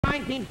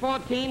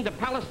1914, the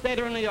Palace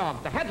Theater in New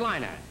York, the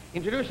headliner,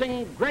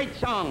 introducing great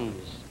songs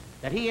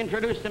that he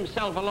introduced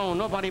himself alone,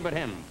 nobody but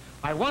him.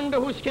 I Wonder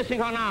Who's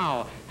Kissing Her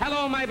Now,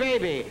 Hello My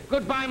Baby,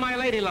 Goodbye My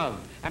Lady Love,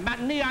 a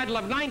matinee idol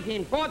of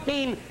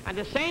 1914, and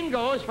the same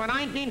goes for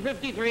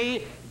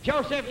 1953,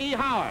 Joseph E.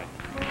 Howard.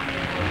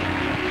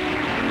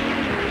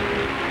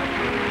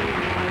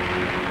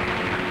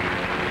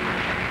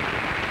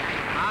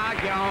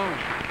 Joe,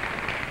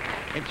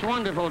 it's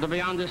wonderful to be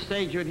on this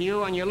stage with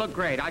you, and you look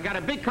great. I got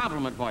a big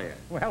compliment for you.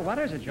 Well, what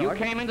is it, George?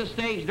 You came in the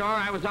stage door,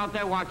 I was out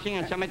there watching,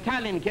 and some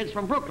Italian kids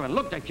from Brooklyn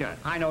looked at you.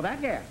 I know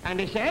that, yeah. And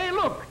they say, hey,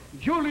 look,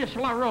 Julius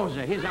La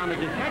Rosa, he's on the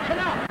Catch it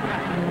up.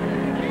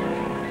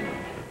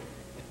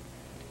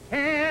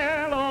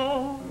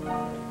 Hello,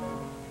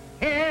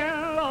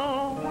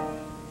 hello,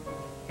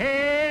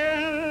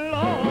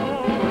 hello,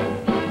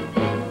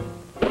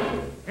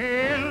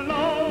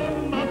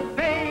 hello, my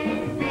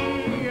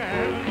baby,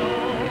 hello,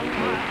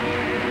 my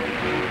friend,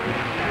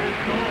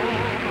 hello,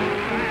 my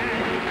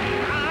friend.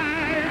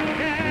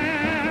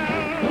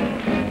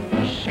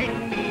 Send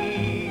me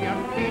a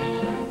kiss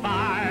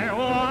by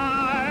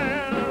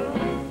while,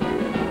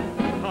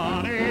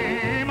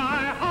 honey,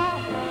 my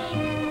heart's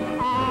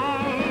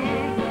on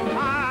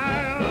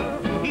fire.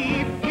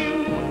 If you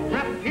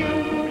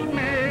refuse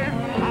me,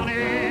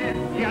 honey,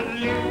 you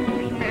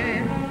lose me,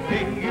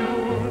 then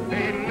you'll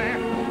be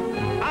left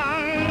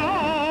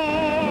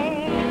alone.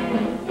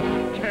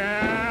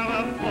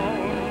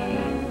 Telephone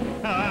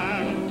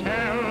and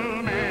tell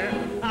me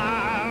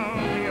I'm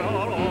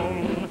your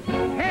own.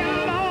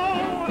 Hello,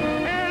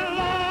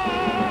 hello.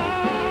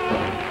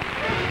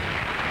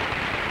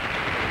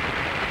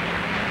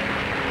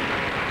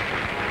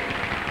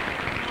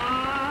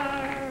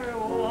 I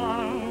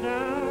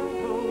wonder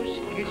who's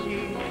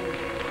kissing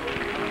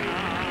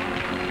now.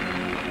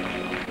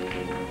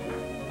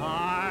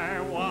 I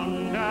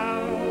wonder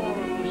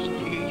who's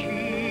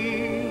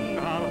teaching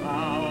her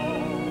how.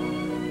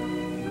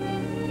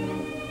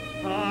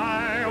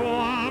 I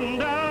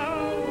wonder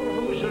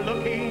who's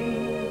looking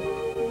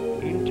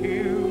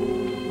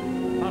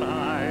into her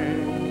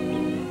eyes,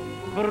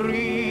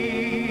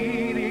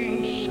 breathing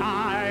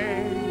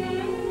sighs,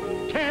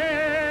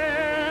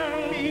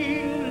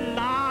 telling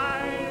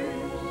lies.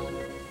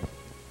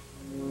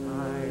 I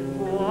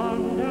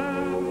wonder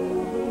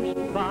who's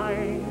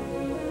buying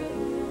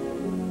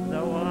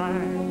the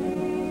wine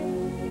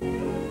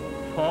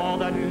for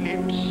the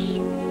lips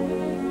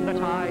that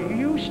I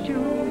used to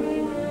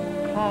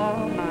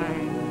call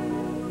mine.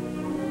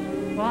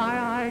 Why,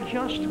 I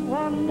just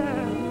wonder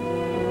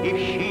if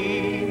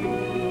she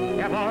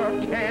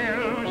ever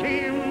tells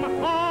him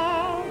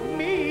of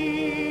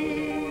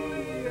me.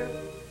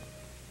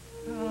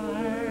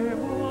 I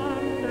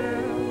wonder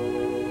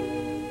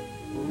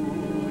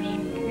who's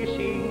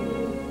kissing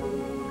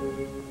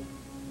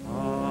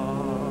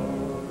her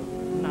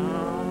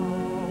now.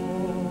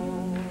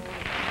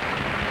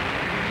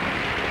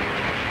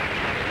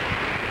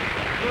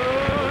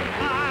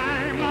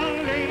 Goodbye,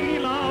 my lady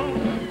love.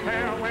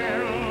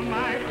 Farewell,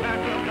 my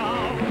precious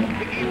love.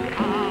 You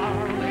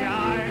are the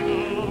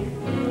idol,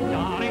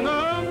 darling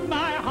of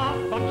my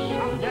heart. But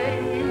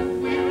someday you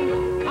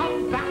will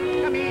come back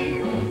to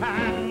me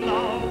and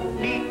love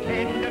me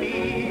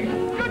tenderly.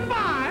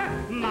 Goodbye,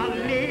 my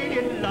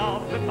lady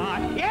love.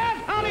 Goodbye. Yes.